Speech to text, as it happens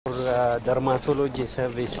dermatology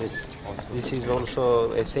services. This is also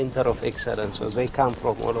a center of excellence, so they come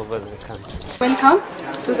from all over the country. Welcome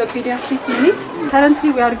to the pediatric unit. Currently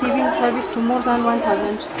we are giving service to more than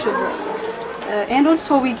 1,000 children. And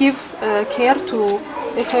also we give care to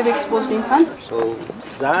HIV exposed infants. So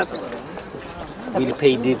that will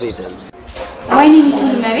pay dividend. My name is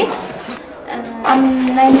Mehmet. I'm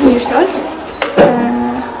 19 years old.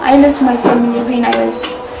 I lost my family when I was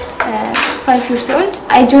 5 years old.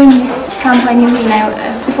 I joined this company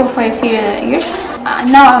before 5 years.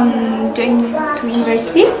 Now I'm going to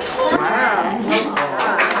university.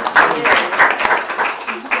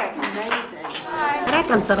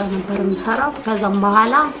 ቀን ስራ ነበር የምሰራው ከዛም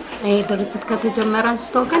በኋላ ድርጅት ከተጀመረ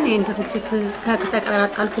አንስቶ ግን ድርጅት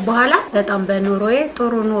ከተቀላቀልኩ በኋላ በጣም በኑሮዬ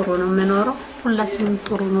ጥሩ ኑሮ ነው የምኖረው ሁላችንም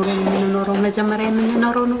ጥሩ ኑሮ ነው የምንኖረው መጀመሪያ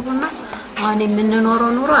የምንኖረው ኑሮና አሁን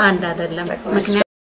የምንኖረው ኑሮ አንድ አይደለም ምክንያቱም